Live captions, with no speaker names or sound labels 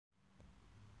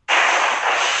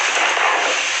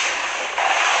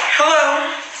Hello,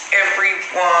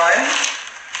 everyone.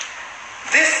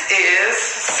 This is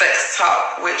Sex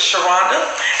Talk with Sharonda,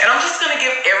 and I'm just going to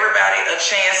give everybody a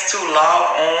chance to log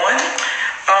on.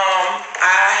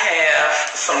 I have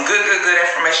some good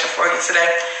information for you today.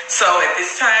 So at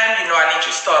this time, I need you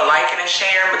to start liking and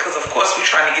sharing because, of course, we're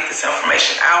trying to get this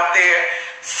information out there.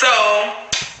 So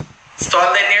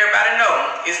start letting everybody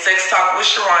know it's Sex Talk with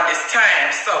Sharonda. It's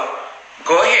time. So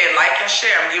go ahead, like and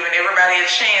share. I'm giving everybody a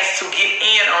chance to get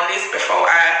in on this before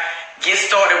I get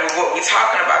started with what we're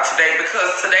talking about today,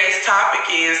 because today's topic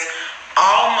is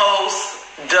almost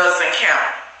doesn't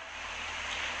count.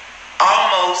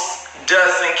 Almost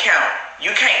doesn't count.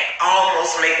 You can't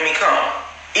almost make me come.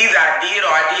 Either I did or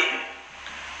I didn't.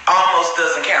 Almost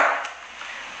doesn't count.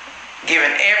 Giving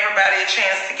everybody a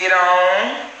chance to get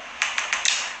on.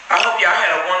 I hope y'all had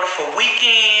a wonderful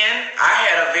weekend. I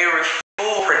had a very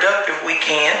full, productive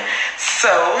weekend.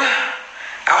 So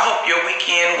I hope your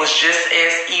weekend was just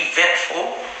as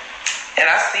eventful. And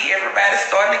I see everybody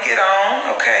starting to get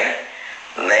on. Okay.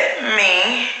 Let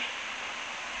me.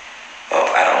 Oh,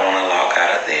 I don't want to log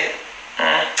out of that.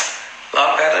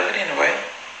 Log out of it anyway.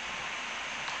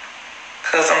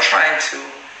 Because I'm trying to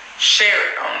share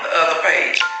it on the other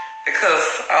page. Because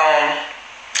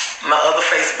my other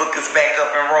Facebook is back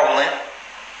up and rolling.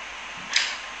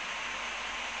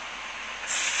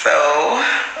 So,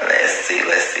 let's see.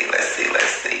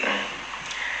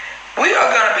 We are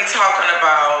going to be talking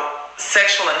about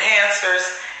sexual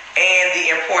enhancers and the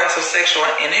importance of sexual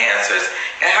enhancers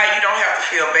and how you don't have to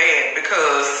feel bad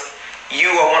because you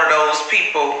are one of those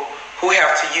people who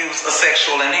have to use a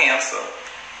sexual enhancer.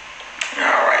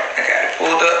 All right, I got it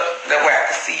pulled up. That way I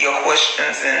can see your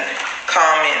questions and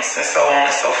comments and so on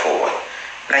and so forth.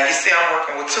 Now you see I'm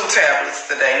working with 2 tablets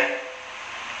today.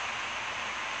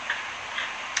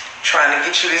 Trying to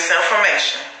get you this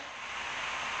information.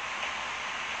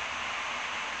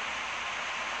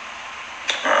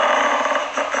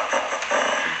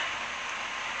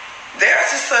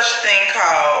 There's a such thing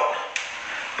called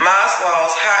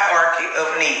Maslow's hierarchy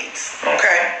of needs,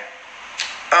 okay?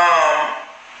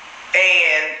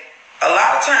 And a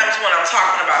lot of times when I'm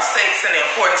talking about sex and the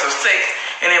importance of sex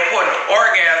and the importance of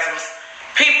orgasms,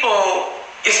 people,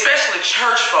 especially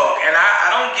church folk, and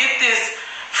I don't get this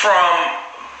from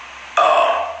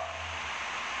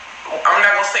I'm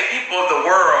not going to say people of the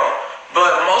world,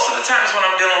 but most of the times when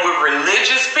I'm dealing with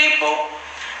religious people,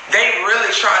 they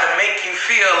really try to make you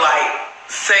feel like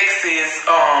sex is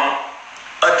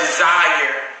a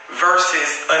desire versus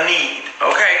a need,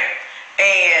 okay?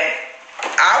 And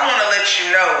I want to let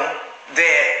you know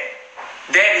that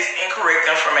that is incorrect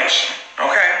information,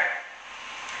 okay?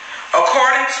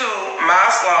 According to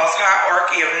Maslow's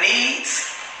hierarchy of needs,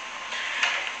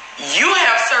 you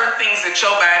have certain things that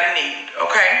your body need,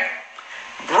 okay?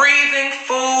 Breathing,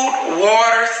 food,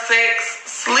 water, sex,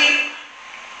 sleep,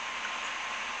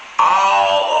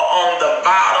 all on the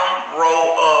bottom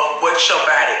row of what your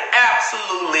body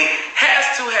absolutely has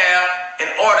to have in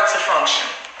order to function.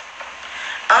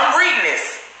 I'm reading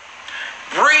this.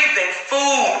 Breathing,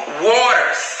 food, water,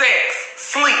 sex,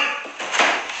 sleep.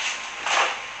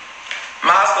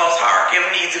 Maslow's hierarchy of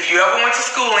needs. If you ever went to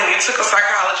school and you took a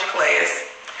psychology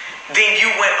class, then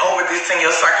you went over this in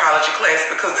your psychology class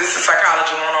because this is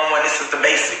psychology 101. This is the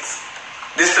basics.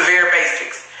 This is the very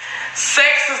basics.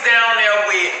 Sex is down there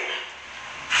with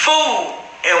food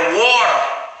and water.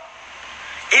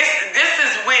 This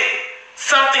is with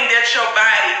something that your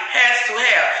body has to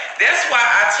have. That's why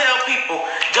I tell people,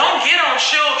 don't get on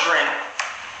children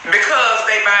because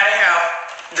they body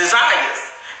have desires.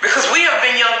 Because we have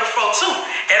been young before too,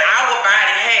 and our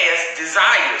body has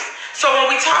desires. So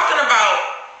when we're talking about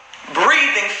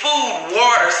breathing, food,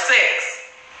 water, sex,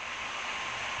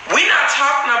 we're not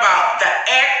talking about the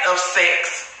act of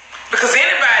sex, because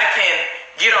anybody can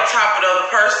get on top of the other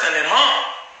person and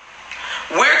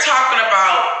hump. We're talking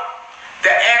about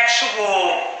the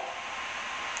actual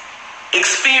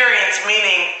experience,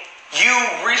 meaning you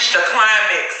reached a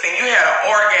climax and you had an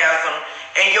orgasm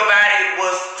and your body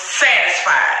was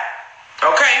satisfied,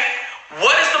 okay?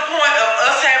 What is the point of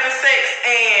us having sex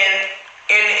and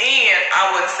in the end,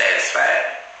 I wasn't satisfied?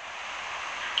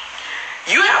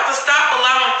 You have to stop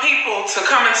allowing people to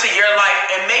come into your life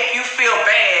and make you feel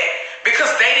bad because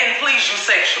they didn't please you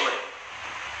sexually.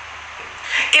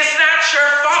 It's not your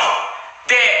fault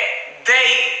that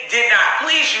they did not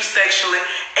please you sexually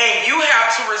and you have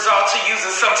to resort to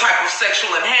using some type of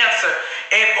sexual enhancer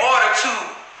in order to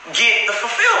get the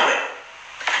fulfillment.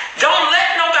 Don't let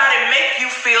nobody make you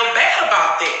feel bad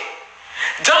about that.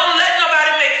 Don't let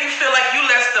nobody make you feel like you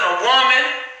less than a woman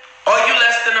or you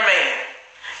less than a man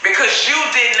because you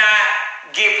did not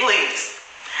get pleased.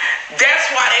 That's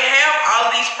why they have all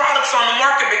of these products on the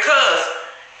market, because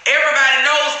everybody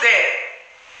knows that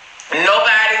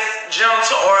nobody's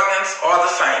genital organs are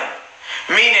the same.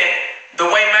 Meaning, the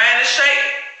way mine is shaped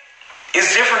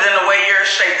is different than the way yours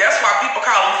is shaped. That's why people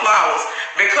call them flowers,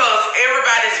 because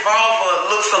everybody's vulva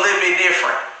looks a little bit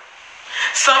different.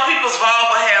 Some people's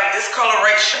vulva have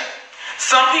discoloration.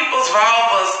 Some people's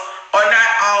vulvas are not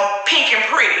all pink and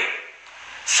pretty.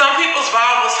 Some people's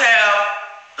vulvas have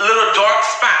little dark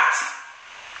spots.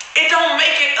 It don't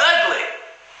make it ugly.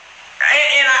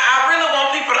 And I really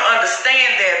want people to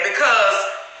understand that, because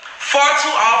far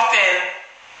too often,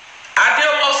 I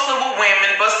deal mostly with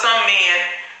women, but some men,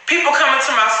 people come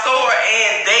into my store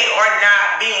and they are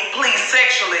not being pleased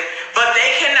sexually, but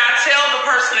they cannot tell the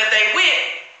person that they with,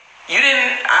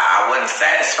 I wasn't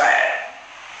satisfied.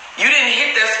 You didn't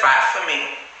hit that spot for me.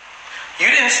 You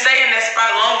didn't stay in that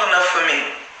spot long enough for me.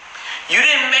 You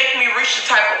didn't make me reach the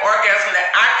type of orgasm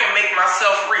that I can make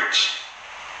myself reach.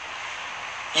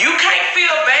 You can't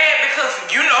feel bad because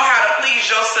you know how to please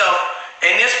yourself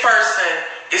and this person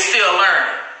is still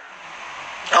learning.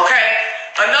 Okay?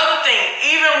 Another thing,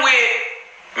 even with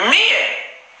men,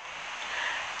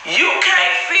 you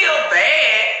can't feel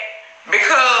bad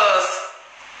because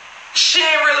she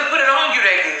didn't really put it on you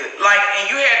that good. Like,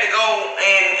 and you had to go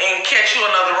and catch you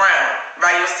another round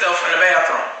by yourself in the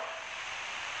bathroom.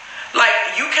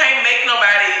 Like, you can't make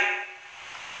nobody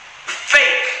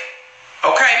fake.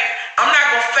 Okay? I'm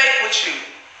not gonna fake with you.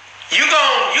 You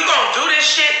gonna do this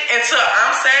shit until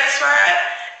I'm satisfied.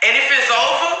 And if it's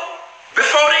over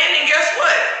before the ending, guess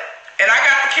what? And I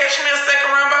got to catch me a second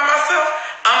round by myself.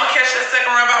 I'm gonna catch that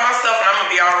second round by myself, and I'm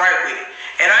gonna be all right with it.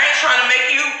 And I ain't trying to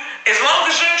make you, as long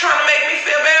as you ain't trying to make me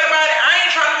feel bad about it, I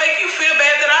ain't trying to make you feel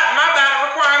bad that my body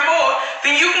requires more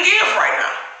than you can give right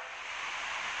now.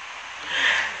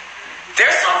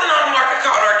 There's something on the market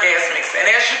called Orgasmix, and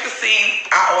as you can see,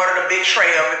 I ordered a big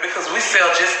tray of it because we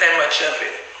sell just that much of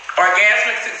it.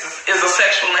 Orgasmix is a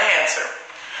sexual enhancer,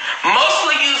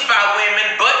 mostly used by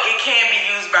women, but it can be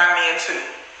used by men too.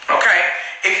 Okay?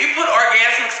 If you put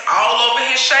Orgasmix all over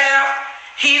his shaft,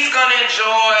 he's gonna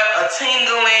enjoy a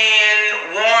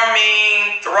tingling,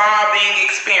 warming, throbbing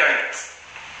experience.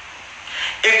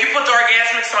 If you put the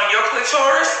Orgasmix on your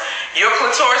clitoris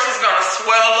is gonna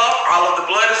swell up, all of the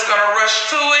blood is gonna rush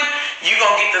to it, you're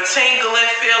gonna get the tingling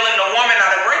feeling. The woman, now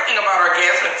the great thing about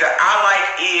Orgasmix that I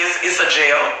like is it's a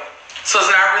gel, so it's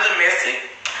not really messy.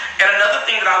 And another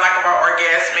thing that I like about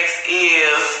Orgasmix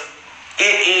is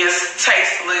it is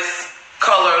tasteless,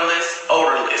 colorless,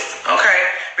 odorless, okay?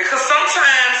 Because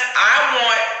sometimes I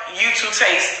want you to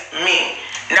taste me,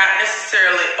 not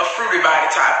necessarily a fruity body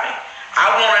topping. I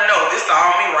want to know this is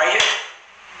all me right here,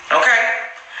 okay?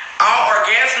 All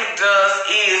Orgasmic does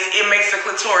is it makes the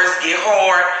clitoris get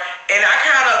hard, and I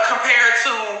kind of compare it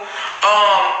to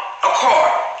a car.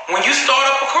 When you start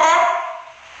up a car,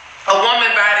 a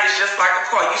woman's body is just like a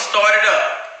car. You start it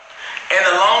up, and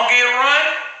the longer it run,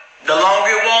 the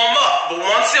longer it warm up. But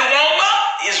once it warm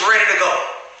up, it's ready to go.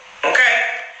 Okay?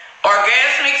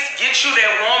 Orgasmix gets you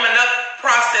that warming up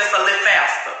process a little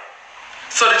faster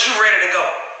so that you're ready to go.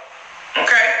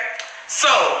 Okay?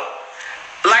 So,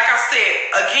 like I said,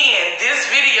 again, this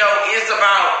video is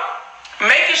about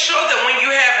making sure that when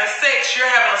you're having sex, you're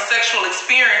having a sexual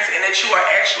experience and that you are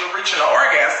actually reaching an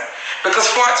orgasm. Because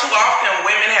far too often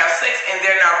women have sex and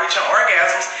they're not reaching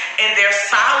orgasms and they're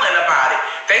silent about it.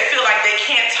 They feel like they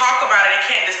can't talk about it and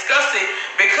can't discuss it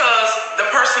because the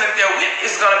person that they're with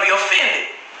is going to be offended.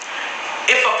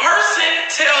 If a person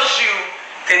tells you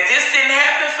that this didn't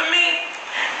happen for me,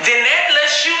 then that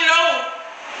lets you know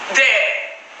that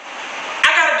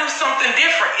I got to do something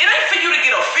different. It ain't for you to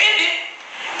get offended.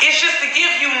 It's just to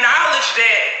give you knowledge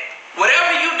that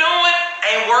whatever you're doing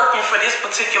ain't working for this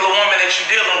particular woman that you're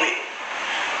dealing with.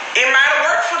 It might have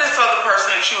worked for this other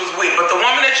person that you was with, but the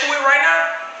woman that you're with right now,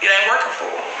 it ain't working for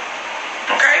her.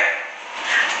 Okay?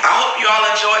 I hope you all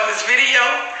enjoyed this video.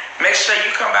 Make sure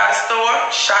you come by the store,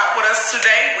 shop with us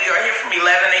today. We are here from 11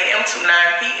 a.m. to 9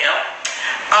 p.m.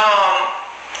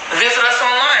 Visit us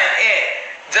online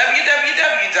at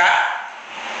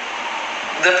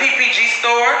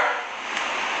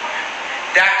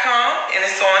www.theppgstore.com, and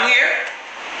it's on here.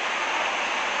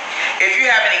 If you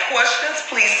have any questions,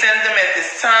 please send them at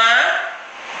this time.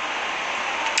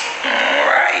 All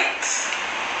right.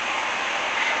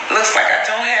 Looks like I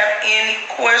don't have any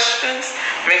questions.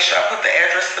 Make sure I put the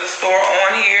address to the store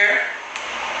on here.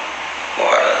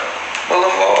 Florida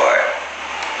Boulevard.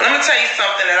 Let me tell you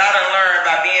something that I done learned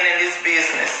by being in this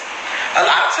business. A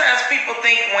lot of times people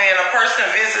think when a person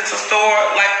visits a store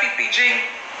like PPG,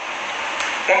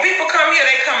 when people come here,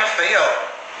 they coming for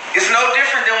help. It's no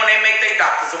different than when they make their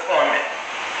doctor's appointment.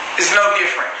 It's no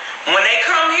different. When they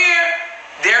come here,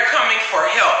 they're coming for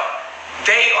help.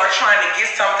 They are trying to get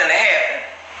something to happen.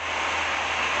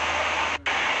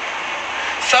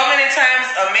 So many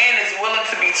times a man is willing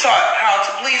to be taught how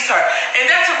to please her. And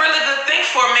that's a really good thing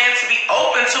for a man to be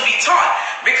open to be taught,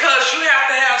 because you have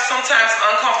to have sometimes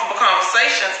uncomfortable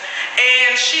conversations,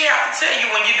 and she have to tell you,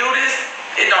 when you do this,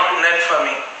 it don't do nothing for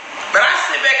me. But I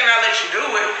sit back and I let you do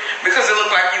it because it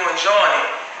looks like you enjoying it.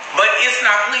 But it's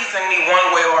not pleasing me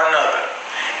one way or another.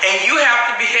 And you have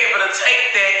to be able to take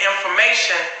that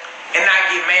information and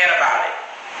not get mad about it.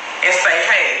 And say,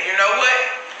 hey, you know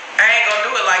what? I ain't gonna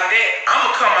do it like that. I'm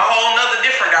gonna come a whole nother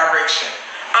different direction.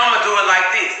 I'm gonna do it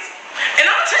like this. And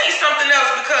I'm gonna tell you something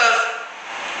else, because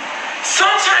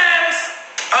sometimes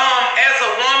as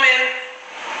a woman,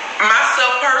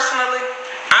 myself personally,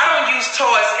 I don't use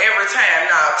toys every time.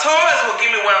 Now, toys will give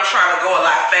me where I'm trying to go a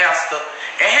lot faster,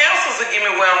 and hassles will give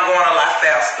me where I'm going a lot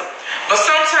faster. But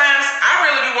sometimes I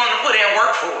really be wanting to put in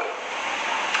work for it.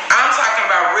 I'm talking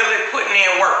about really putting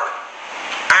in work.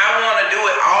 I want to do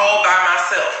it all by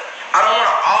myself. I don't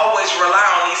want to always rely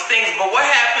on these things. But what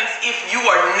happens if you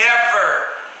are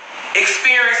never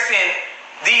experiencing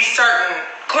these certain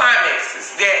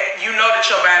climaxes that you know that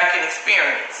your body can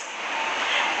experience?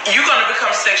 You're going to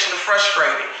become sexually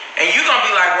frustrated. And you're going to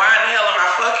be like, why in the hell am I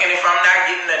fucking if I'm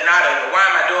not getting nothing out of it? Why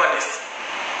am I doing this?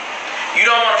 You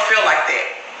don't want to feel like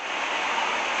that.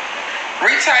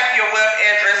 Retype your web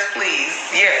address, please.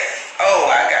 Yes. Oh,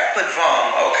 I got put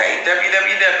VOM. Okay.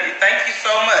 www. Thank you so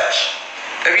much.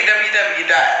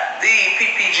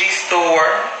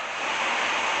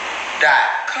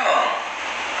 www.theppgstore.com.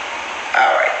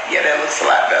 All right. Yeah, that looks a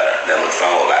lot better. That looks a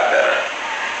whole lot better.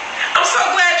 I'm so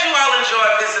glad you all enjoy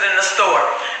visiting the store.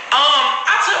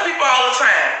 I tell people all the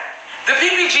time, the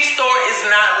PPG store is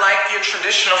not like your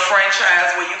traditional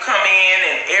franchise where you come in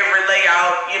and every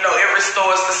layout, every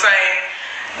store is the same.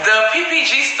 The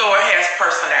PPG store has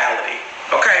personality,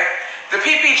 okay? The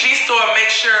PPG store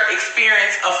makes your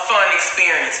experience a fun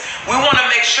experience. We want to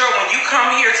make sure when you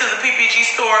come here to the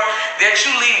PPG store that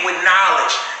you leave with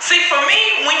knowledge. See, for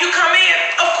me, when you come in,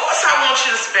 of course I want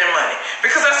you to spend money,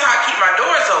 because that's how I keep my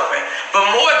doors open. But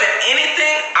more than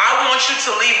anything, I want you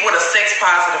to leave with a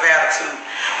sex-positive attitude.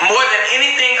 More than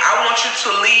anything, I want you to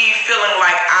leave feeling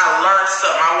like I learned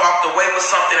something. I walked away with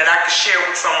something that I could share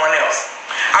with someone else.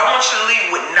 I want you to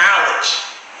leave with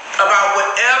knowledge about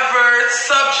whatever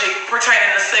subject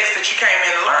pertaining to sex that you came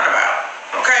in to learn about,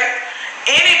 okay?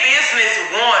 Any business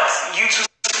wants you to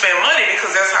spend money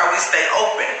because that's how we stay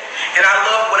open. And I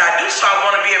love what I do, so I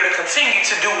want to be able to continue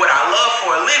to do what I love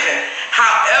for a living.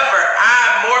 However,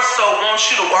 I more so want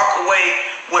you to walk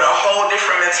away with a whole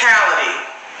different mentality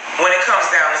when it comes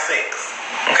down to sex,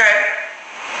 okay?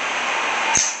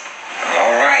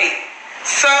 All right.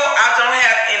 So I don't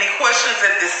have any questions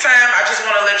at this time. I just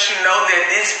want to let you know that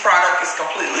this product is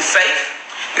completely safe.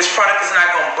 This product is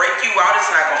not going to break you out. It's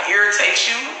not going to irritate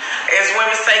you. As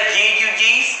women say, give you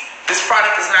yeast. This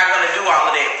product is not going to do all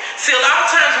of that. See, a lot of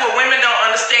times what women don't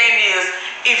understand is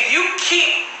if you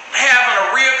keep having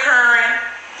a reoccurring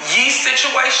yeast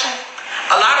situation,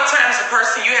 a lot of times the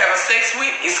person you're having sex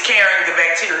with is carrying the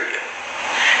bacteria.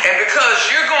 And because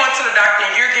you're going to the doctor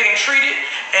and you're getting treated,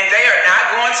 and they are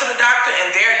not going to the doctor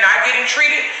and they're not getting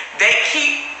treated, they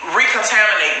keep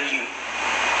recontaminating you.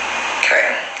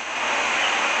 Okay.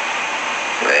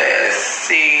 Let's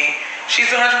see.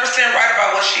 She's 100% right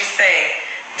about what she's saying.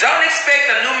 Don't expect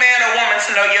a new man or woman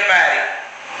to know your body.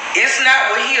 It's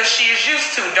not what he or she is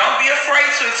used to. Don't be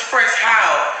afraid to express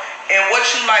how and what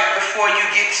you like before you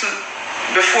get to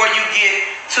the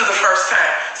first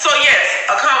time. So yes,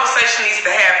 a conversation needs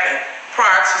to happen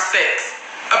prior to sex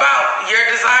about your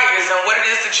desires and what it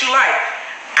is that you like.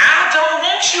 I don't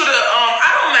want you to,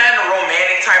 I don't mind the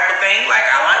romantic type of thing. Like,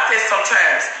 I like that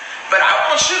sometimes, but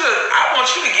I want you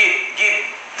to get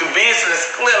the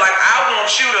business clear. Like, I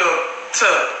want you to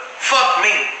fuck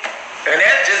me, and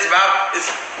that's just about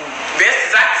as best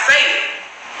as I can say it.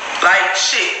 Like,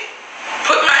 shit.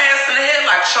 Put my ass in the head,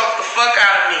 like choke the fuck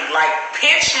out of me, like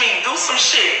pinch me, do some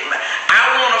shit.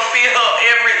 I want to feel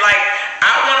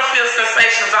I want to feel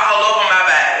sensations all over my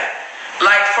body,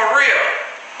 like for real.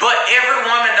 But every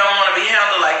woman don't want to be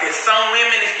handled like this. Some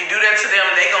women, if you do that to them,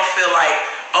 they gonna feel like,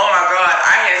 oh my God,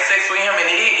 I had sex with him and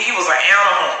he was an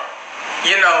animal,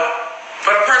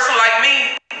 But a person like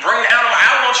me, bring the animal.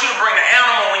 I want you to bring the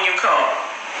animal when you come.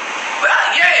 But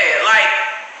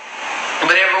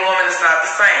but every woman is not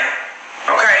the same.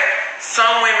 Okay,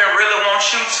 some women really want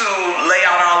you to lay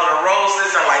out all of the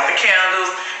roses and light the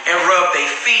candles and rub their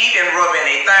feet and rub in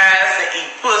their thighs and eat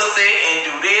pussy and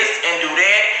do this and do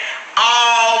that,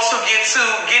 all to to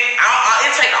get out.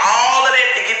 It take all of that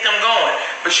to get them going.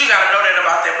 But you got to know that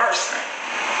about that person.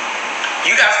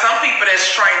 You got some people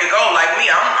that's trained to go, like me,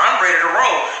 I'm ready to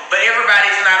roll. But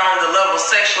everybody's not on the level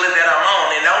sexually that I'm on.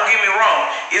 And don't get me wrong,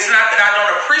 it's not that I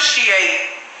don't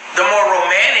appreciate the more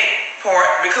romantic part,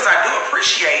 because I do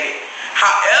appreciate it.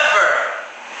 However,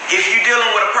 if you're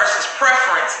dealing with a person's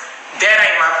preference, that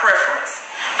ain't my preference.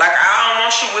 Like, I don't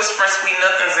want you whispering sweet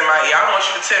nothings in my ear. I want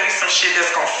you to tell me some shit that's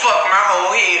gonna fuck my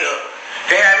whole head up.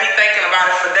 They had me thinking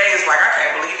about it for days, like, I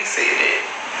can't believe he said that.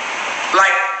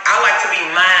 Like, I like to be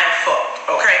mind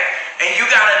fucked, okay? And you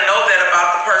gotta know that about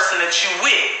the person that you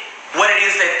with, what it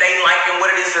is that they like and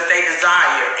what it is that they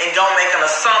desire. And don't make an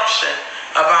assumption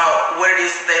about what it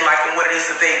is that they like and what it is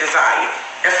that they desire.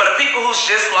 And for the people who's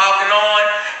just logging on,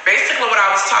 basically what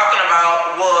I was talking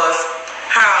about was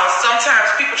how sometimes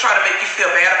people try to make you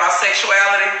feel bad about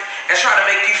sexuality and try to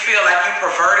make you feel like you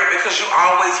perverted because you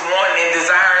always want and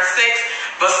desiring sex.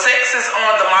 But sex is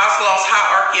on the Maslow's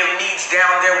hierarchy of needs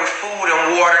down there with food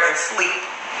and water and sleep.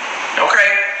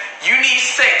 Okay? You need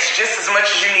sex just as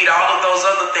much as you need all of those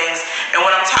other things. And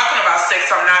when I'm talking about sex,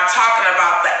 I'm not talking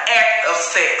about the act of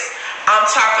sex. I'm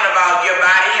talking about your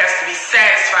body has to be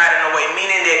satisfied in a way,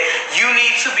 meaning that you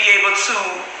need to be able to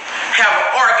have an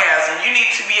orgasm. You need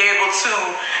to be able to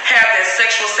have that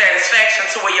sexual satisfaction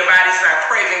to where your body's not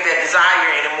craving that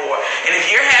desire anymore. And if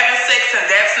you're having sex and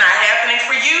that's not happening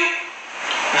for you,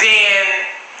 then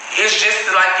it's just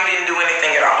like you didn't do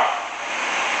anything at all.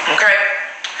 Okay?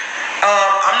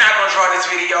 I'm not going to draw this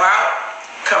video out.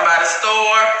 Come by the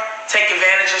store. Take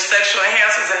advantage of sexual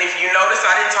enhancers. And if you notice,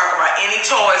 I didn't talk about any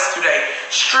toys today.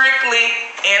 Strictly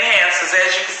enhancers.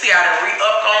 As you can see, I done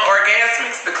re-upped on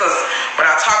Orgasmics because when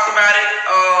I talked about it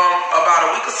about a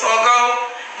week or so ago,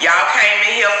 y'all came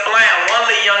in here flying. One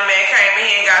little young man came in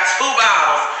here and got 2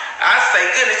 bottles. I say,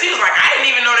 goodness, he was like, I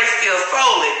didn't even know they still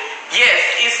sold it. Yes,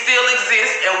 it still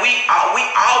exists, and we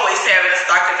always have it in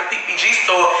stock at the PPG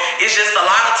store. It's just a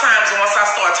lot of times once I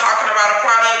start talking about a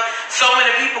product, so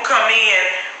many people come in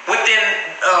within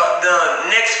the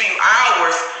next few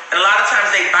hours, and a lot of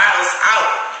times they buy us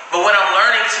out. But what I'm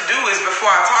learning to do is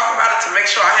before I talk about it, to make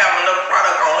sure I have enough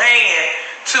product on hand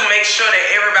to make sure that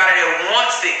everybody that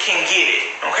wants it can get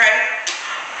it, okay?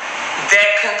 That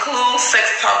concludes Sex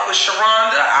Talk with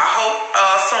Sharonda. I hope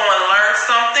someone learned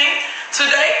something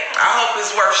today. I hope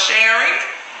it's worth sharing.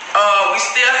 We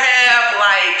still have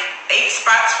like 8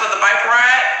 spots for the bike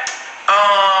ride.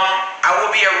 I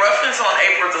will be at Ruffins on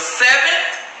April the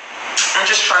 7th. I'm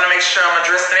just trying to make sure I'm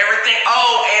addressing everything.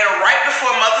 Oh, and right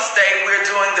before Mother's Day, we're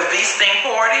doing the V-Sting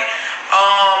party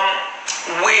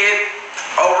with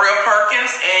O'Real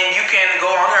Perkins, and you can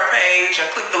go on her page and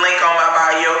click the link on my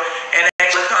bio and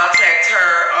actually contact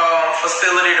her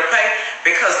facility to pay,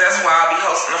 because that's why I'll be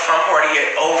hosting a fun party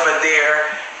over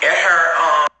there at her